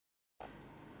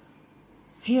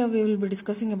Here we will be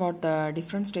discussing about the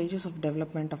different stages of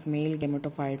development of male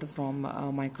gametophyte from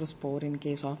microspore in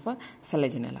case of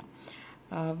Selaginella.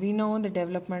 We know the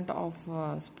development of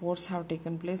spores have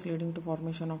taken place leading to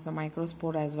formation of a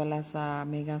microspore as well as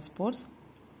megaspores.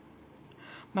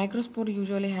 Microspore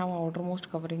usually have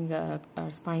outermost covering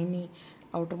spiny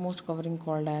outermost covering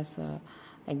called as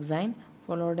exine,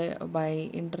 followed by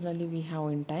internally we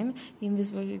have intine. In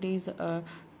this way it is a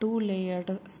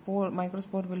two-layered spore.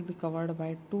 Microspore will be covered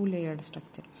by two-layered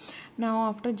structure. Now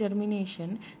after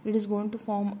germination it is going to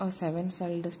form a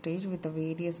 7-celled stage with the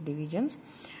various divisions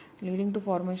leading to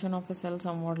formation of a cell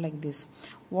somewhat like this.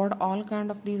 What all kind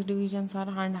of these divisions are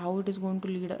and how it is going to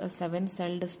lead a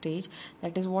 7-celled stage,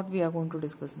 that is what we are going to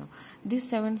discuss now.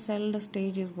 This 7-celled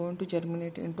stage is going to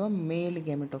germinate into a male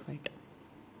gametophyte.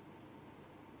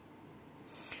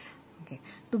 Okay,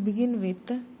 to begin with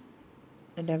the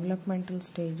developmental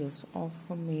stages of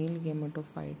a male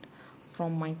gametophyte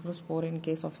from microspore in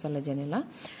case of Selaginella.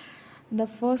 The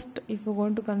first, if we're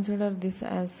going to consider this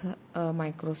as a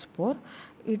microspore,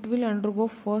 it will undergo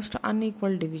first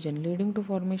unequal division leading to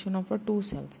formation of two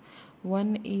cells.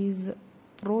 One is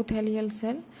prothelial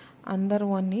cell, another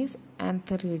one is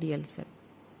antheridial cell.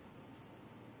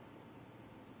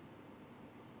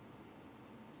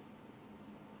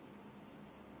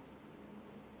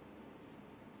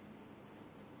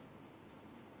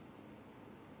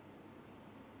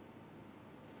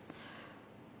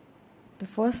 The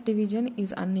first division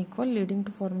is unequal leading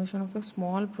to formation of a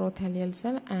small prothelial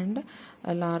cell and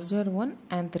a larger one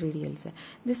antheridial cell.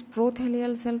 This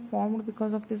prothelial cell formed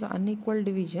because of this unequal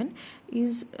division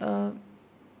is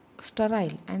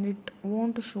sterile and it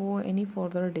won't show any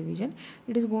further division.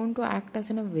 It is going to act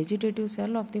as a vegetative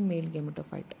cell of the male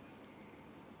gametophyte.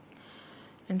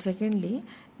 And secondly,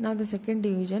 now the second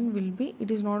division will be,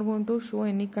 it is not going to show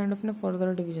any kind of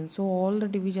further division. So all the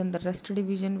division, the rest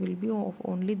division will be of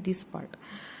only this part.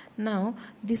 Now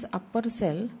this upper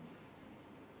cell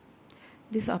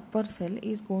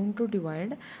is going to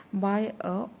divide by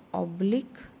a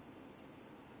oblique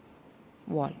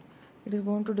wall. It is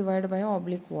going to divide by a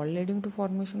oblique wall leading to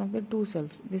formation of the two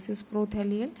cells. This is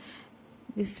prothelial,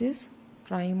 this is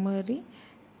primary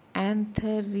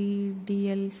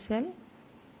antheridial cell,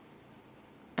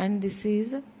 and this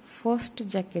is first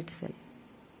jacket cell.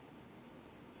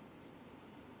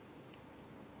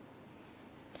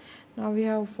 Now we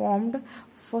have formed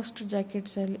first jacket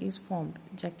cell is formed.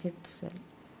 Jacket cell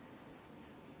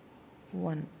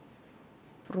 1.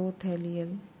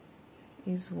 Prothelial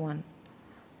is 1.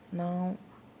 Now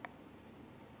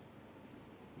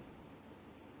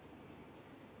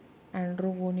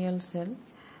androgonial cell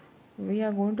we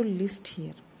are going to list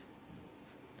here.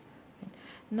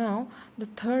 Now the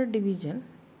third division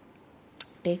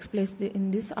takes place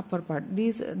in this upper part.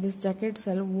 This jacket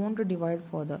cell won't divide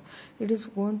further. It is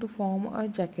going to form a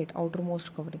jacket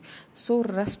outermost covering. So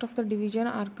rest of the division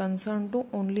are concerned to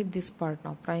only this part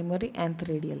now, primary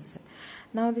antheridial cell.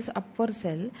 Now this upper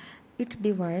cell, it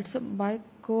divides by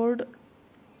curved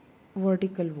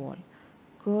vertical wall.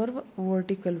 Curved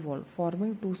vertical wall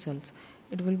forming two cells.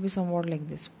 It will be somewhat like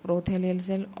this. Prothelial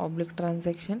cell, oblique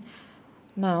transection.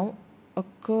 Now a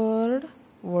curved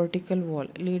vertical wall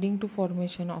leading to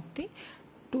formation of the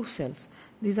two cells.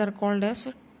 These are called as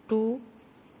two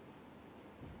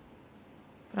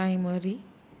primary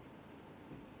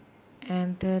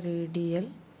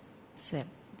antheridial cell.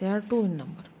 They are two in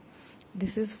number.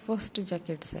 This is first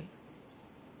jacket cell.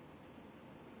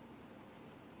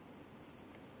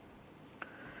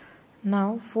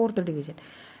 Now fourth division.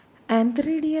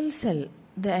 Antheridial cell.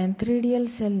 The antheridial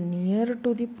cell near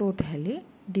to the protheli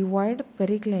divide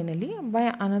periclinally by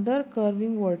another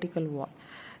curving vertical wall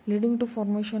leading to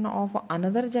formation of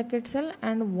another jacket cell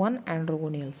and one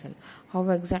androgonial cell. How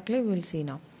exactly we will see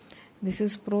now. This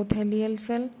is prothelial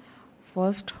cell,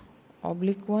 first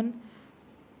oblique one,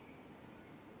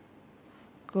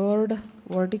 curved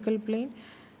vertical plane,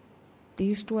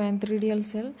 these two antheridial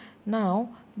cell. Now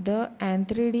the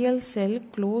antheridial cell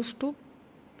close to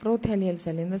prothelial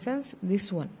cell, in the sense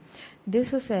this one.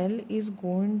 This cell is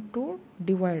going to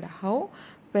divide. How?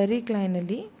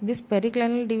 Periclinally. This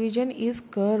periclinal division is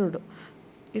curved,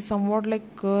 is somewhat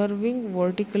like curving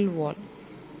vertical wall.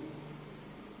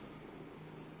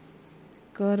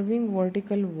 Curving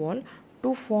vertical wall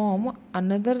to form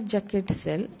another jacket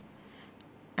cell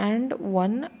and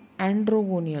one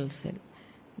androgonial cell.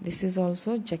 This is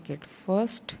also jacket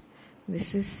first,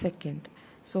 this is second.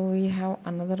 So we have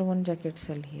another one jacket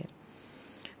cell here.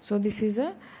 So this is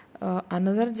a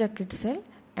another jacket cell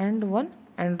and one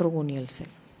androgonial cell.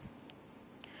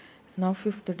 Now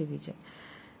fifth division.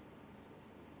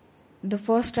 The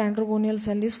first androgonial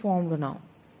cell is formed now.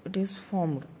 it is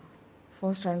formed.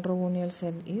 First androgonial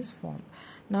cell is formed.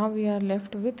 Now we are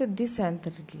left with this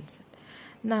antheridial cell.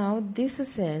 Now this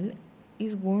cell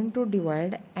is going to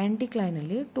divide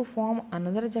anticlinally to form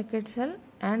another jacket cell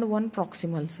and one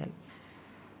proximal cell.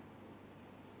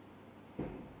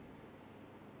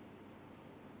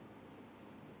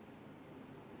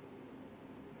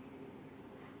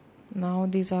 Now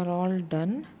these are all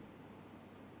done.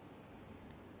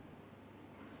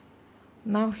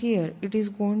 Now here it is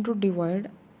going to divide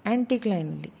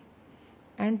anticlinally,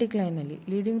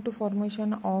 leading to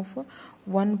formation of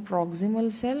one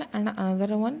proximal cell and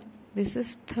another one. This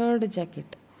is third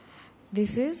jacket.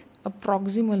 This is a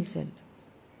proximal cell.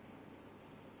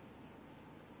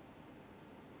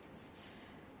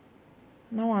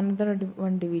 Now another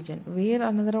one division. Where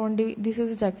another one this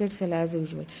is a jacket cell as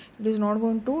usual. It is not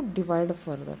going to divide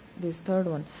further. This third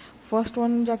one. First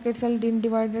one jacket cell didn't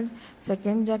divided.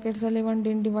 Second jacket cell even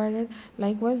didn't divided.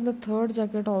 Likewise the third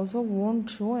jacket also won't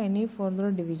show any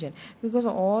further division, because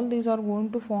all these are going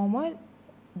to form a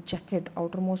jacket,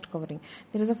 outermost covering.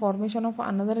 There is a formation of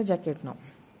another jacket now.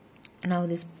 Now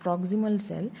this proximal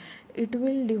cell, it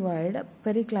will divide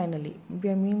periclinally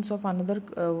by means of another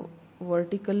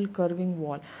vertical curving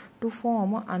wall to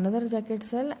form another jacket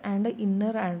cell and an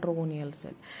inner androgonial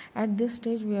cell. At this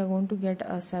stage we are going to get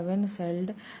a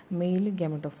 7-celled male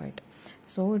gametophyte.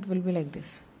 So it will be like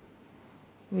this.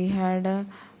 We had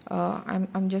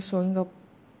I'm just showing a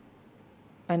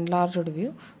enlarged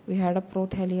view. We had a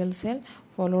prothelial cell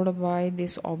followed by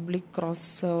this oblique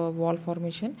cross wall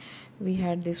formation. We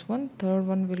had this one. Third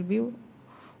one will be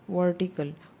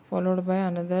vertical followed by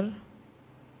another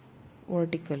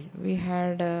vertical. We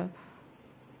had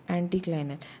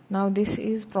anticlinal. Now this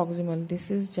is proximal.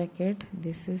 This is jacket.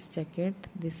 This is jacket.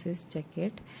 This is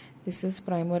jacket. This is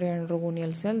primary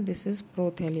androgonial cell. This is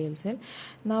prothelial cell.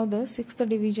 Now the sixth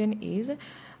division is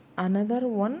another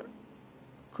one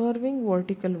curving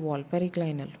vertical wall,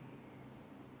 periclinal,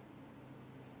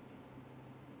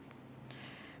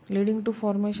 leading to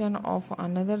formation of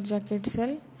another jacket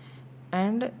cell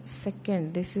and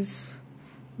second. This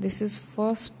is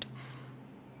first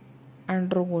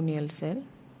androgonial cell.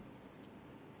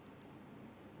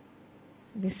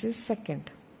 This is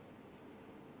second.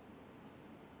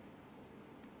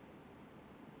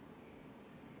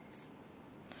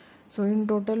 So in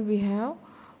total we have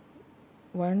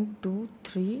 1, 2,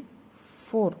 3,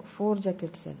 4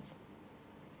 jacket cell.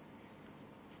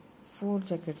 4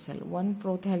 jacket cell, 1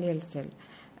 prothelial cell,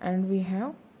 and we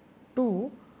have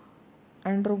 2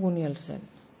 androgonial cell.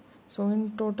 So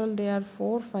in total they are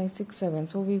 4, 5, 6, 7.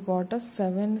 So we got a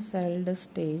 7-celled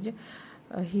stage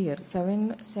here,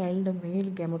 7-celled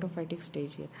male gametophytic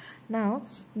stage here. Now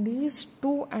these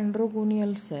 2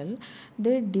 androgonial cell,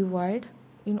 they divide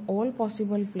in all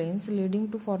possible planes,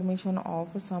 leading to formation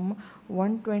of some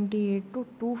 128 to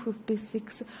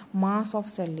 256 mass of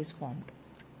cell is formed.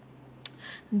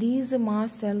 These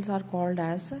mass cells are called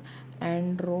as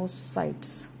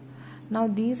androcytes. Now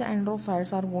these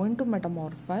androcytes are going to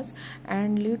metamorphose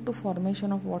and lead to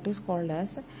formation of what is called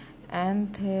as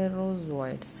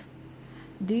antherozoids.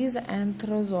 These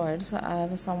antherozoids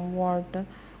are somewhat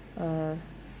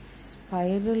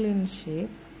spiral in shape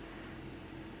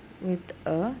with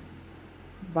a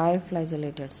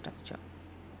biflagellated structure.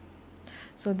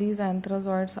 So these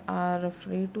antherozoids are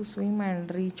free to swim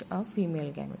and reach a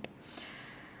female gamete.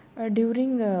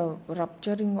 During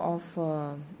rupturing of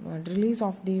release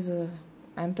of these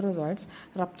antherozoids,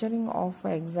 rupturing of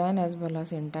exine as well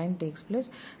as intine takes place,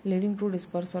 leading to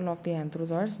dispersal of the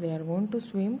antherozoids. They are going to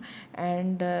swim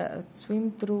and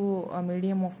swim through a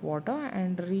medium of water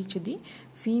and reach the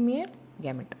female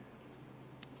gamete.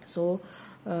 So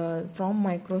from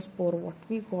microspore what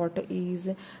we got is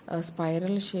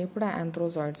spiral shaped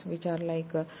antherozoids, which are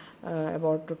like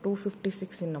about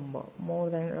 256 in number, more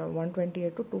than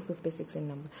 128 to 256 in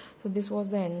number. So this was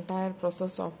the entire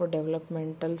process of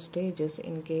developmental stages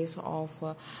in case of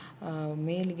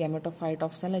male gametophyte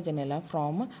of Selaginella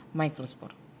from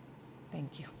microspore.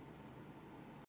 Thank you.